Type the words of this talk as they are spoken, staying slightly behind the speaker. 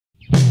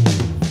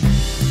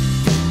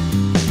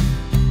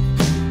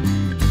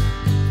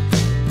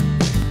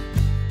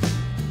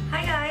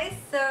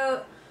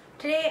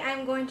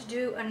am going to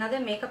do another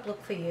makeup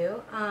look for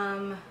you.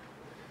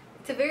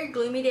 It's a very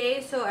gloomy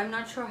day, so I'm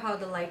not sure how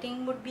the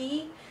lighting would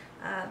be,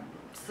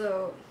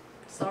 so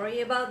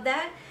sorry about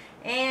that.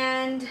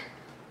 And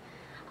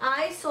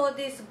I saw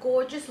this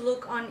gorgeous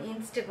look on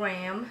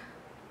Instagram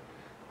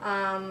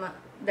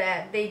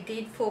that they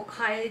did for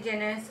Kylie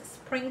Jenner's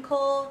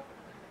Sprinkle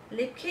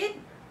lip kit,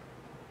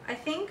 I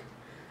think,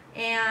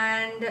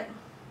 and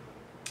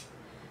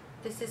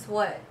this is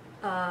what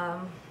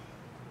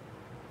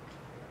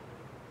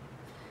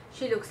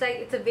she looks like.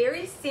 It's a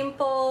very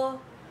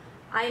simple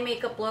eye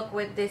makeup look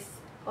with this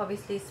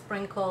obviously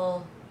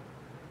sprinkle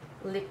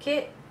lip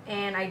kit,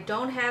 and I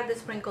don't have the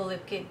sprinkle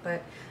lip kit,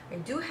 but I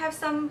do have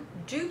some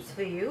dupes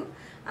for you.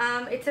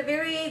 It's a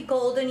very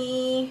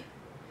goldeny,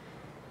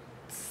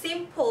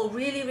 simple,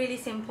 really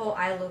simple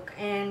eye look,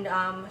 and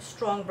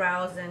strong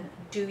brows and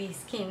dewy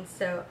skin,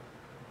 so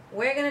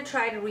we're gonna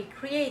try to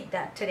recreate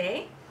that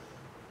today.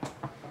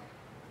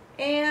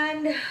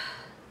 And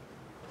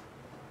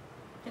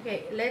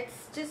okay,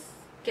 let's just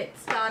get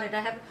started.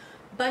 I have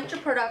a bunch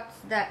of products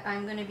that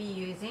I'm going to be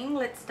using.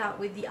 Let's start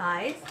with the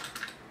eyes.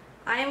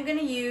 I am going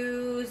to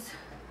use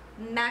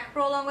MAC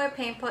Pro Longwear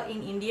Paint Pot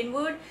in Indian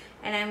Wood,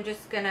 and I'm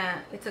just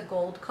gonna, it's a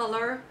gold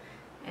color,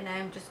 and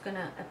I'm just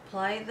gonna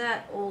apply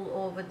that all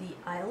over the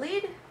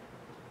eyelid.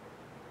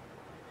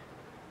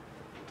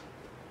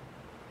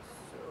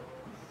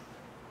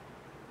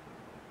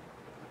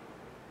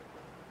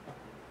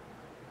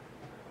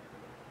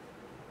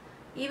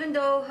 Even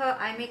though her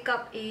eye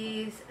makeup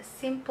is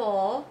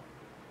simple,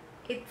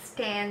 it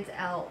stands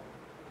out.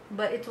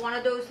 But it's one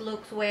of those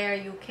looks where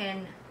you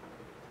can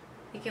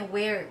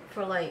wear it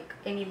for like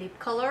any lip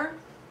color.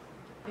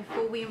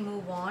 Before we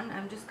move on,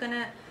 I'm just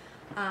gonna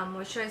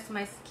moisturize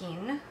my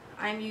skin.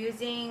 I'm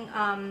using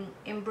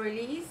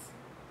Itsmrsshasha.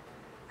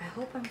 I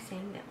hope I'm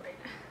saying that right.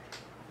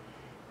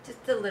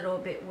 Just a little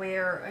bit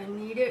where I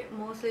need it,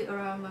 mostly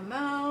around my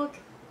mouth.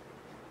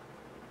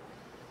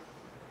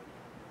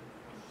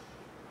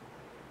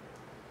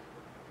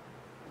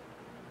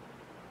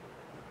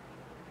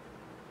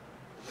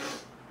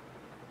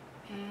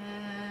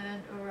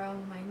 And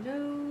around my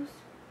nose.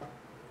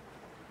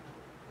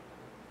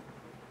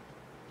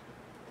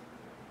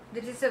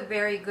 This is a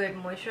very good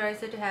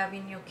moisturizer to have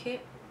in your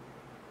kit.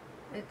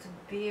 It's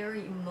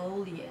very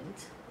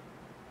emollient.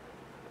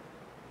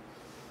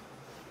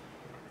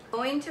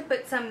 Going to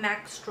put some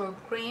MAC Strobe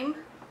Cream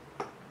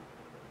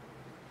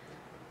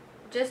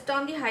just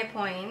on the high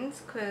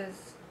points,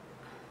 because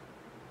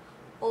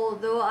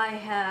although I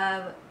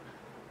have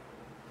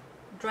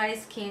dry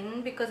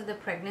skin because of the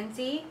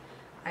pregnancy,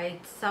 I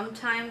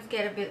sometimes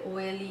get a bit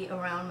oily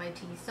around my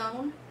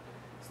T-zone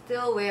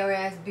still,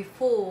 whereas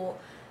before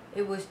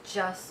it was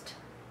just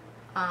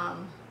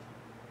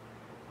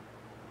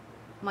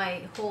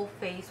my whole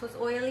face was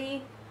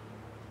oily.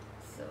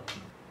 So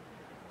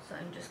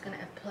I'm just gonna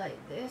apply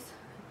this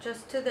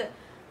just to the,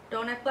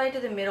 don't apply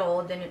to the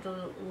middle, then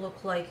it'll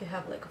look like you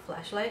have like a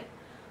flashlight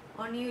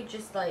on you.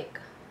 Just like,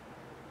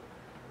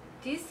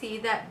 do you see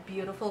that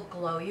beautiful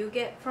glow you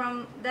get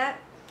from that?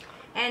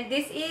 And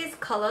this is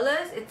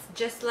colorless, it's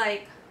just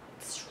like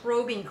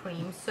strobing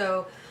cream,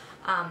 so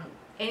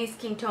any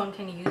skin tone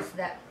can use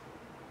that.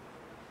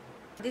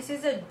 This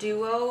is a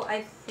duo,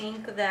 I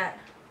think, that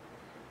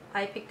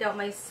I picked out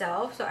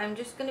myself, so I'm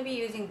just going to be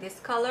using this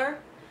color,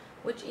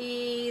 which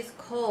is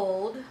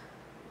called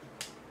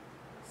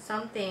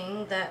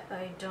something that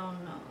I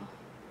don't know.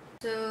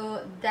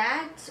 So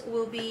that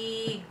will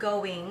be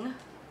going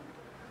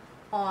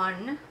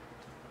on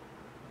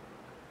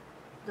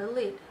the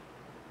lid.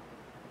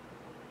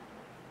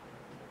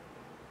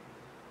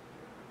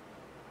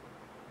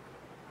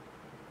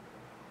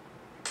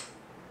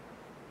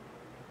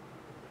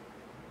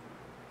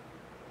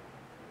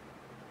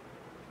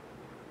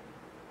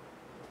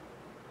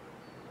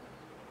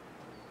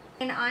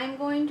 And I'm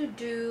going to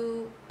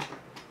do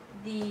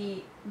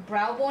the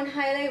brow bone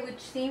highlight, which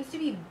seems to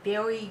be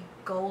very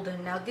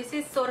golden. Now this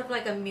is sort of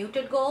like a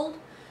muted gold.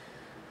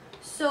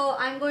 So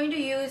I'm going to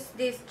use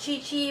this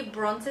Chi Chi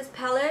Bronzes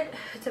palette.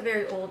 It's a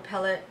very old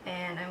palette,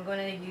 and I'm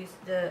going to use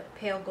the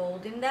pale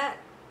gold in that.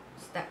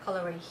 It's that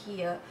color right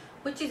here,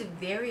 which is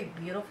very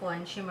beautiful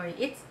and shimmery.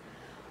 It's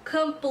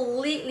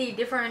completely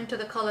different to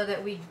the color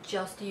that we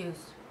just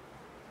used.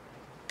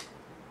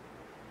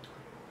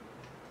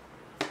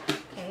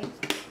 Okay.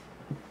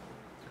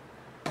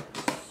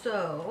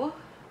 So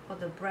for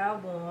the brow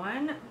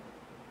bone,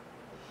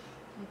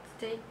 let's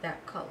take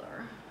that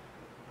color.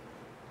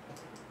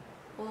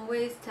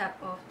 Always tap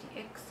off the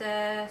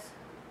excess.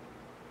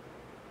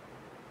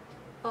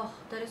 Oh,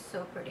 that is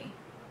so pretty.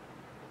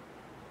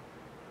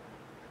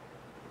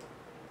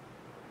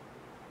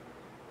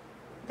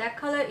 That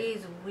color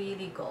is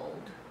really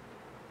gold.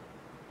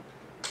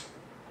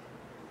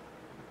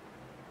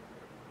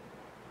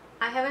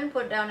 I haven't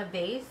put down a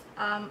base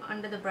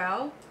under the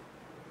brow.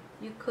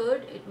 You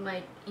could, it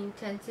might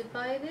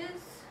intensify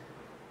this.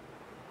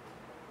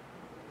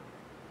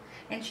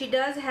 And she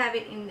does have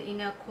it in the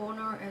inner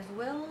corner as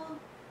well.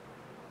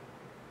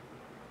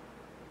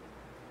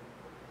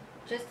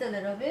 Just a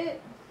little bit.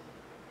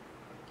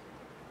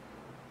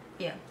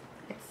 Yeah,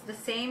 it's the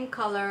same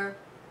color,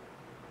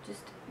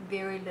 just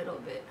very little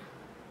bit.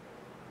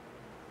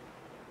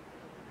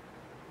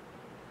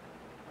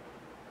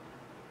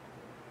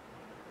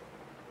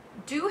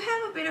 Do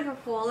have a bit of a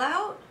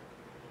fallout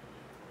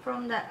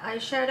from that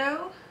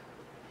eyeshadow.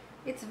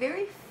 It's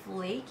very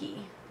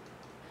flaky.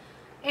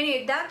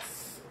 Anyway,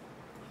 that's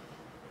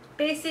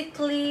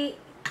basically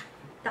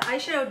the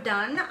eyeshadow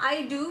done.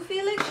 I do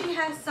feel like she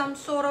has some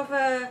sort of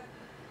a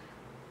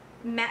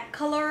matte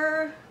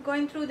color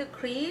going through the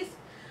crease.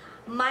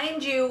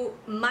 Mind you,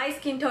 my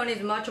skin tone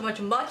is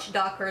much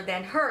darker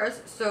than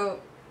hers,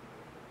 so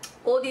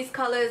all these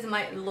colors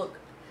might look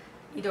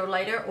either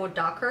lighter or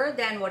darker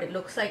than what it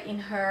looks like in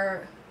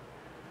her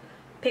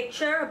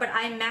picture, but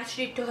I matched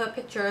it to her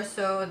picture,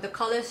 so the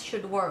colors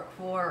should work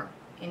for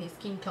any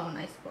skin tone,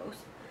 I suppose.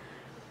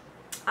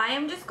 I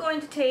am just going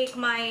to take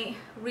my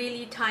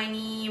really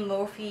tiny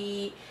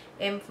Morphe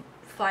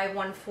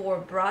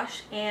M514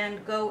 brush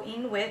and go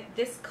in with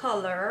this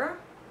color,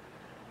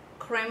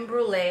 Creme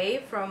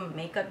Brulee from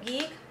Makeup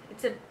Geek.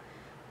 It's a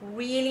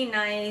really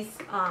nice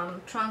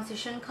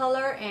transition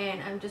color,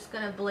 and I'm just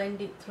gonna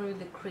blend it through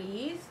the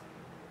crease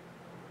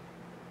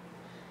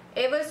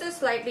ever so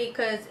slightly,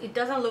 because it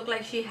doesn't look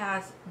like she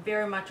has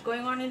very much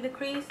going on in the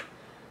crease,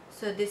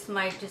 so this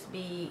might just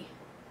be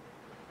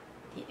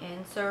the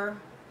answer,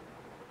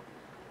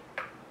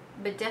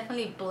 but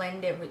definitely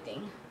blend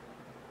everything.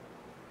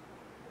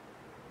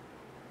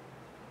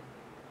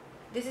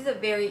 This is a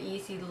very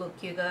easy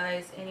look, you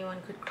guys.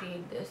 Anyone could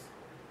create this.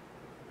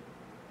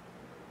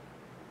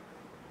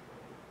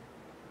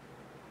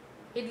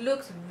 It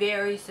looks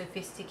very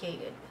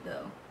sophisticated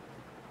though.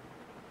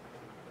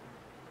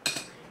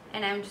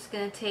 And I'm just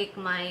gonna take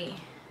my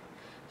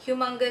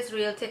humongous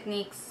Real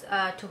Techniques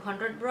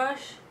 200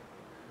 brush,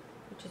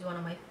 which is one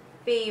of my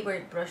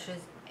favorite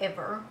brushes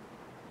ever,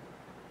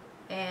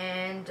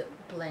 and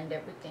blend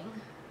everything.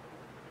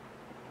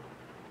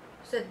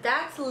 So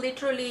that's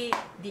literally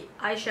the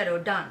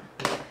eyeshadow done.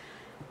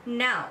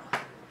 Now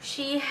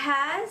she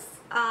has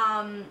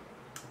a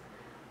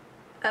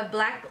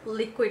black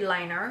liquid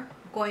liner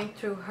going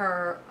through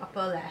her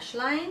upper lash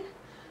line.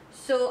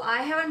 So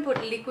I haven't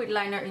put liquid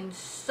liner in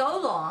so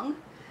long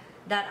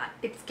that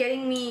it's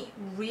getting me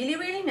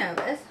really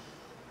nervous.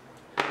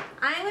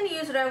 I'm going to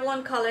use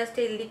Revlon Color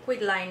Stay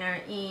liquid liner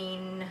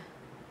in,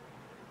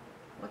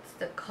 what's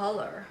the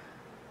color?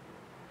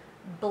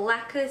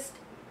 Blackest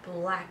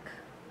Black.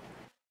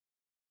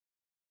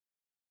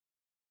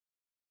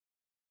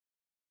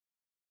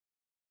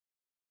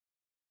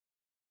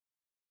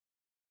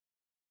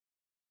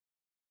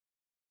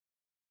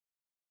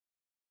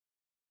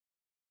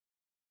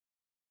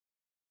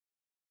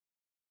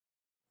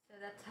 So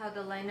that's how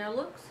the liner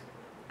looks.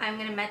 I'm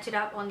gonna match it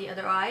up on the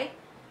other eye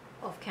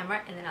off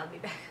camera, and then I'll be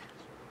back.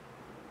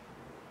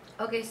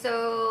 Okay,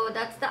 so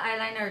that's the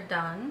eyeliner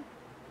done.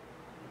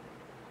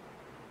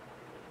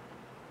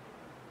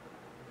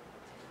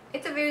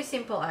 It's a very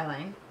simple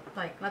eyeline,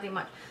 like nothing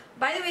much.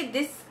 By the way,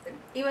 this,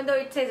 even though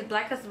it says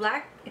Blackest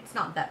Black, it's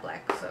not that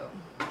black, so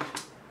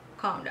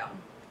calm down.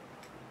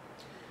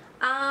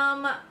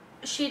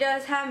 She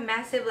does have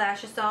massive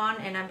lashes on,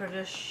 and I'm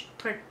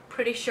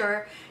pretty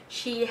sure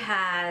she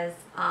has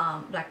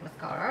black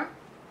mascara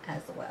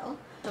as well.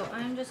 So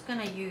I'm just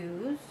gonna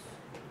use,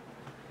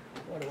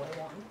 what do I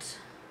want?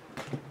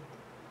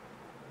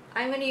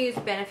 I'm gonna use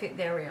Benefit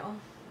the Real.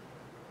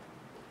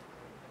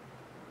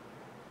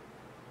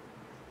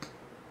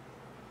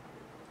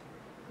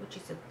 Which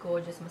is a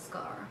gorgeous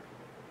mascara.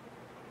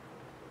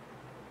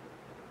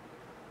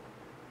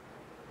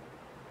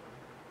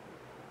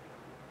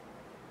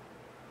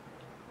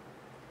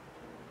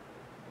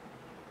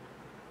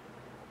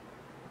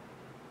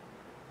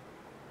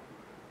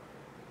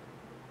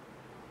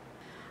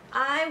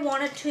 I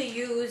wanted to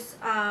use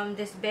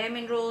this Bare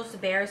Minerals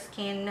Bare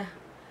Skin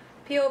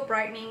Pure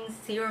Brightening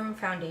Serum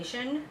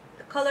Foundation.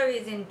 The color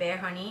is in Bare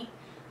Honey.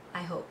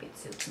 I hope it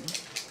suits me.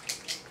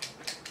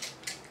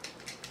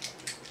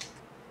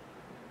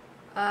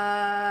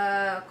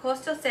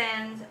 Coastal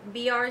Sands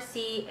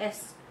BRC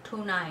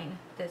S29,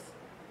 this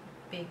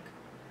big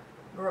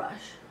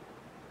brush.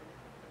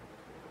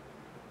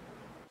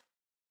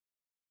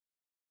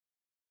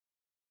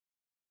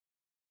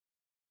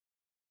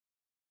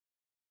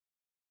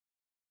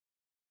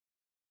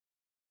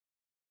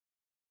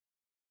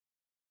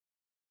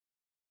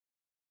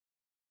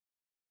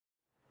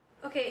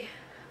 Okay,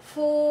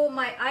 for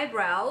my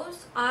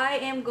eyebrows, I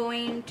am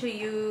going to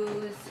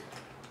use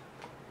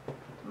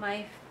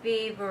my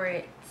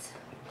favorite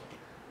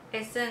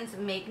Essence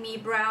Make Me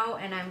Brow,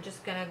 and I'm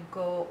just gonna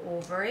go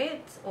over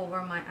it,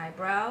 over my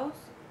eyebrows,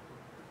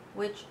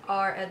 which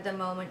are at the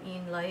moment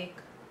in like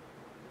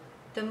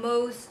the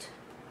most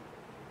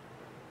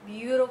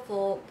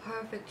beautiful,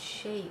 perfect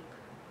shape.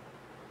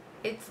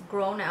 It's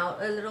grown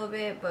out a little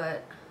bit,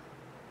 but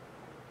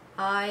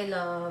I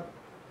love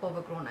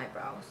overgrown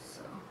eyebrows.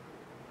 So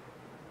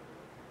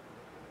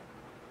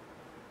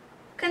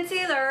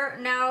concealer.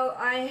 Now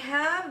I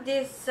have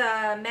this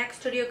MAC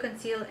Studio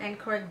Conceal and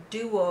Correct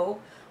Duo,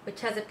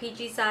 which has a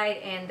peachy side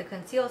and the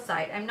conceal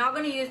side. I'm not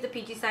going to use the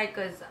peachy side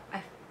because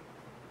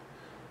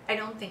I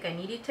don't think I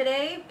need it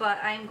today, but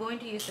I'm going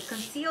to use the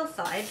conceal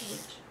side,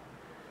 which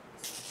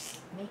is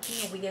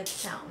making a weird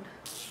sound.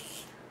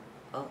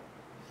 Oh,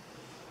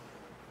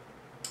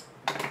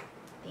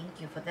 thank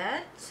you for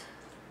that.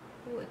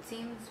 Oh, it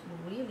seems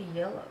really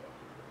yellow.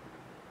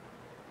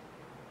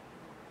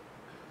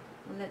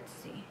 Let's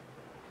see.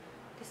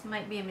 This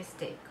might be a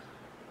mistake.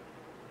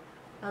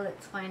 Well,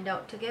 let's find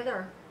out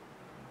together.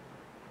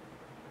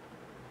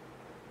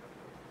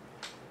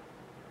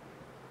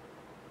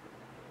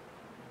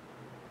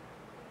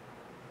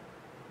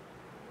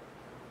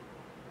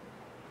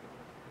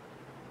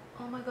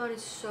 Oh my god,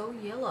 it's so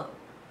yellow.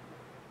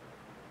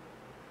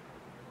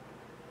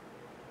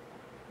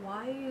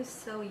 Why are you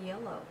so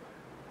yellow?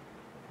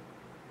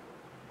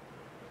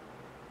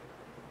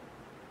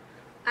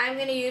 I'm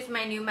gonna use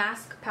my new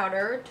mask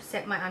powder to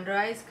set my under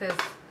eyes because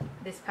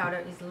this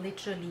powder is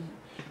literally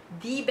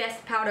the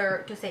best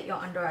powder to set your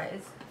under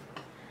eyes.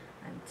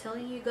 I'm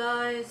telling you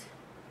guys,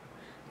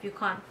 if you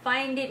can't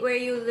find it where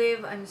you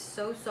live, I'm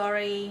so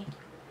sorry,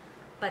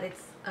 but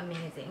it's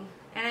amazing.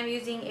 And I'm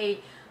using a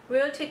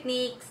Real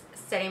Techniques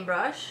setting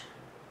brush.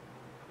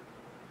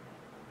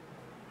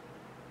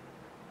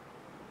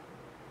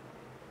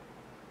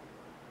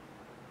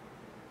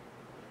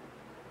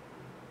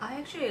 I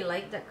actually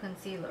like that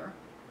concealer.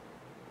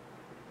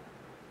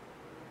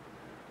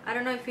 I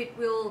don't know if it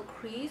will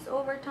crease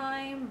over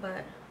time,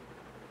 but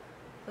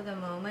for the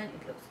moment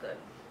it looks good.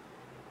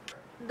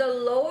 The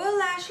lower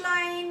lash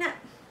line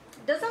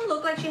doesn't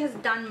look like she has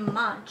done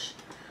much.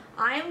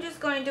 I am just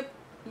going to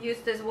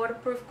use this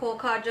waterproof kohl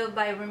kajal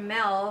by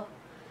Rimmel,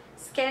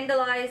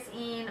 Scandalize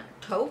in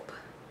Taupe,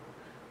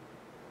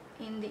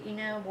 in the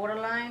inner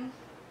waterline.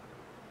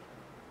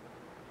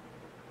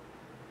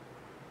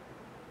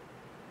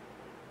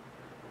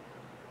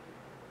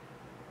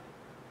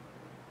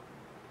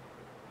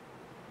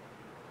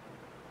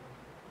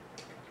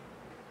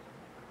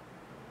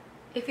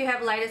 If you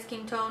have lighter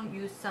skin tone,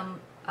 use some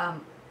a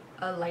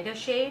lighter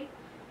shade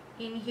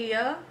in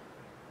here.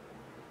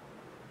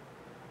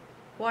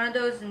 One of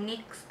those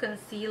NYX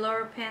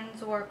concealer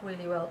pens work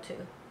really well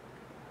too,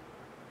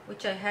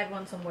 which I had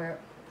one somewhere.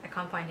 I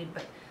can't find it,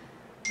 but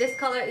this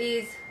color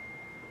is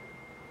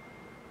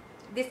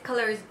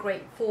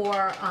great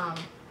for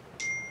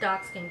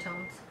dark skin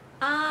tones.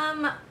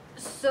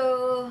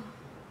 So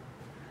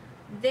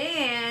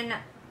then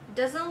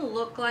doesn't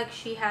look like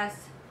she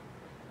has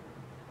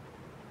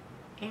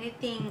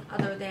anything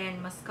other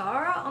than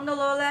mascara on the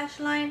lower lash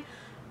line.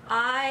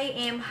 I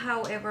am,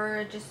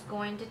 however, just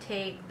going to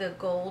take the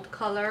gold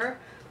color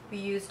we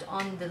used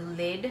on the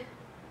lid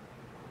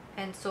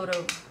and sort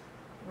of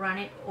run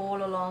it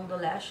all along the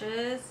lash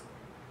line.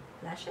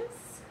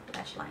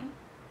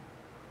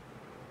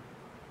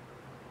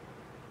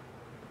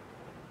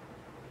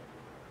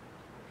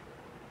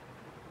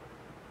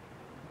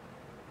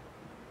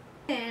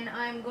 Then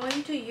I'm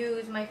going to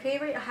use my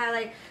favorite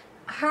highlight.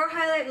 Her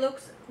highlight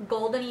looks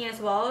goldeny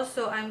as well,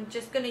 so I'm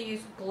just gonna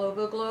use Glow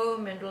Glow Glow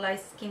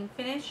Mineralized Skin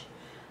Finish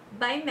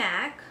by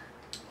MAC.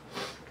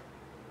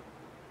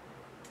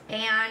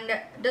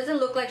 And doesn't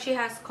look like she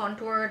has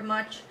contoured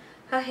much.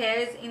 Her hair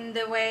is in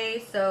the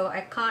way, so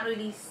I can't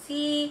really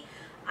see.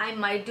 I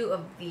might do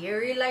a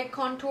very light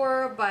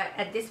contour, but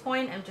at this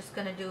point I'm just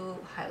gonna do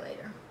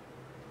highlighter.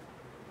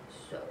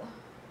 So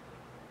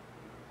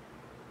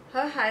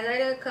her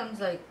highlighter comes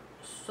like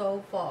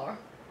so far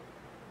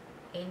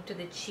into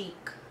the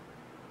cheek.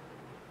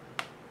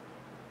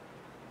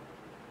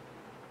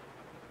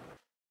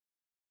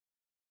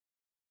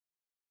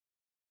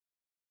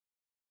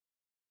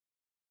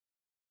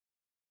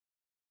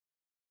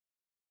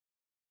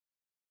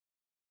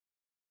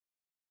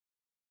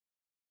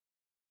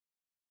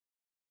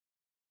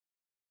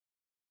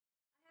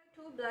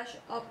 Two blush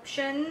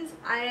options.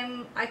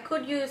 I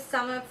could use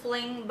Summer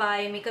Fling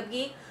by Makeup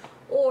Geek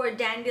or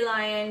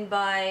Dandelion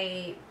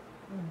by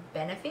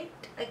Benefit,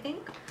 I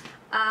think.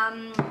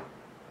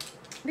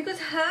 Because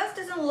hers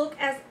doesn't look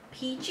as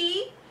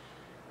peachy.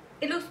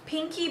 It looks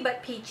pinky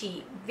but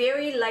peachy.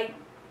 Very light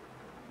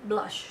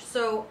blush.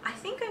 So I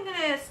think I'm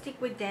gonna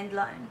stick with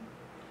Dandelion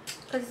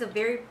because it's a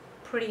very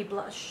pretty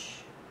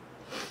blush.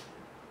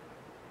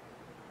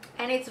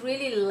 And it's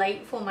really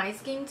light for my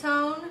skin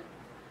tone.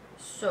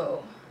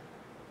 So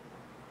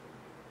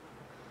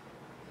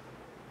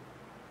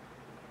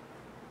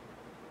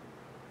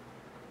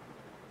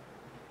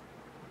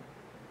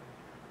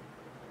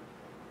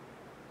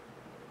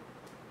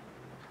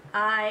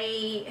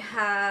I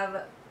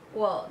have,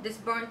 well, this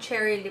Burnt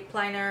Cherry Lip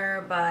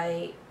Liner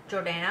by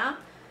Jordana,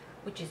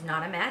 which is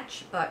not a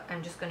match, but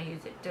I'm just going to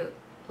use it to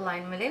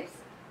line my lips.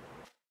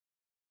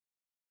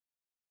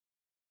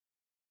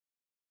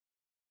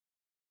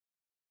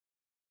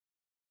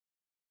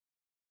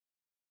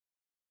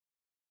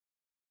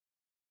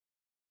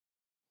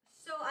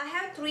 So I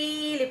have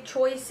 3 lip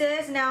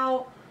choices.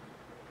 Now,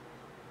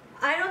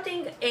 I don't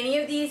think any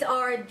of these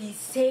are the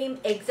same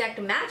exact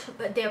match,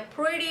 but they're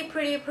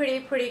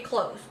pretty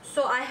close.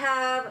 So I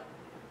have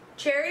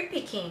Cherry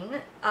Picking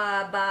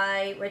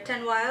by Wet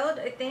n Wild,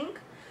 I think.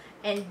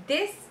 And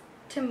this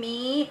to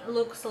me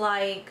looks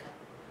like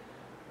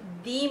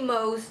the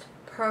most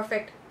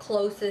perfect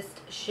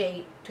closest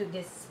shade to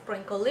this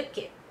sprinkle lip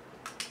kit.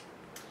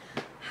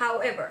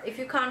 However, if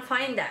you can't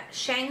find that,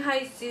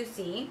 Shanghai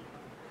Sushi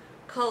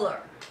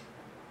color,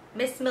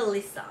 Miss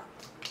Melissa,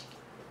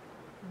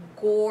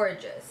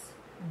 gorgeous,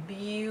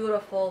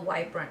 beautiful,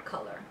 vibrant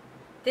color.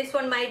 This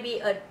one might be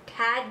a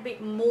tad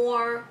bit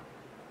more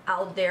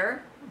out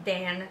there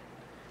than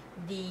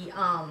the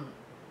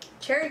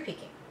Cherry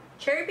Picking.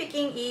 Cherry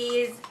Picking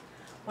is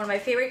one of my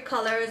favorite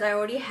colors. I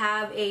already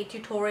have a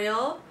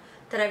tutorial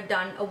that I've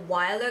done a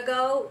while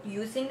ago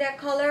using that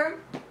color.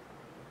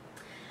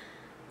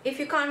 If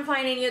you can't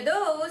find any of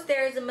those,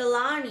 there's a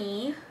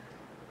Milani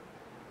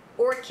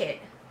Orchid.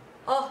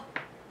 Oh,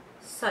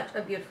 such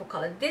a beautiful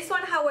color. This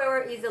one, however,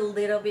 is a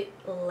little bit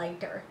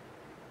lighter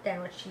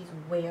than what she's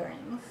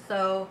wearing.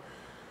 So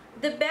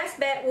the best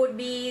bet would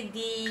be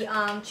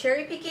the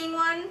Cherry Picking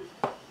one.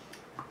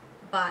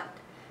 But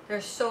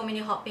there's so many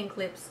hot pink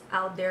lips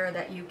out there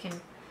that you can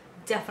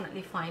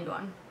definitely find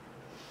one.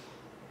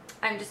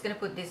 I'm just gonna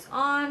put this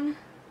on.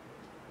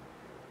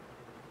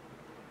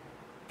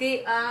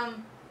 The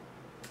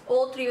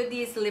all three of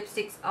these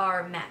lipsticks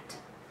are matte.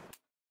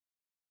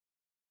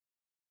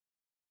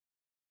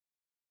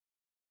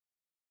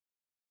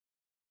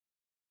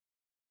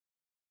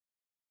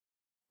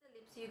 The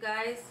lips, you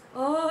guys.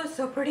 Oh,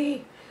 so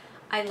pretty.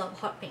 I love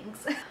hot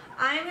pinks.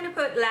 I'm gonna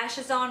put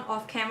lashes on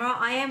off camera.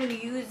 I am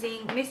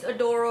using Miss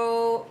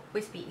Adoro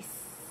Wispies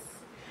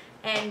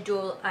and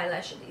Dual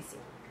Eyelash Adhesive.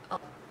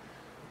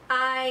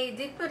 I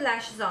did put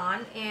lashes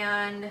on,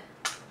 and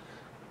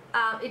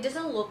it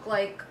doesn't look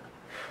like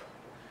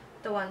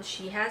the one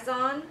she has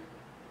on.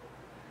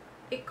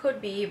 It could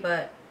be,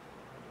 but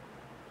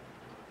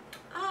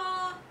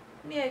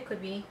yeah, it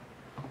could be.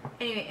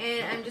 Anyway,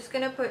 and I'm just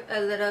gonna put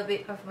a little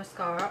bit of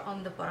mascara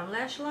on the bottom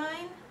lash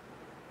line.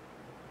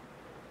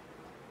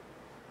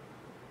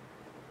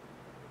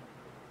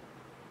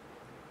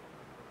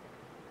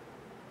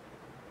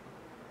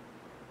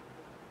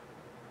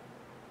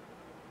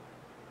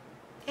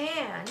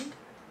 And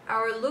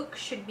our look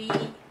should be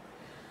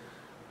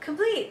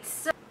complete.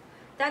 So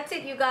that's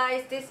it, you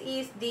guys. This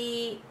is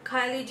the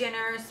Kylie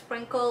Jenner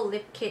Sprinkle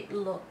Lip Kit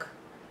look.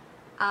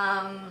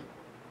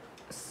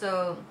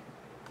 So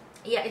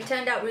yeah, it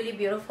turned out really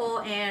beautiful,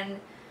 and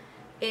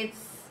it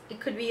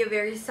could be a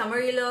very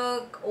summery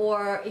look,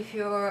 or if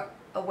you're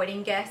a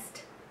wedding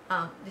guest,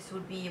 this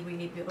would be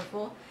really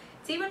beautiful.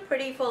 It's even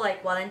pretty for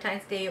like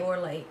Valentine's Day or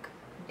like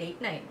date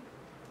night.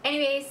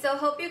 Anyway, so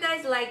hope you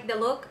guys like the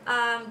look.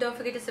 Don't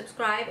forget to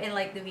subscribe and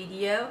like the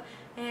video,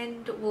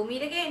 and we'll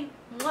meet again.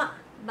 Mwah!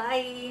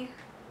 Bye!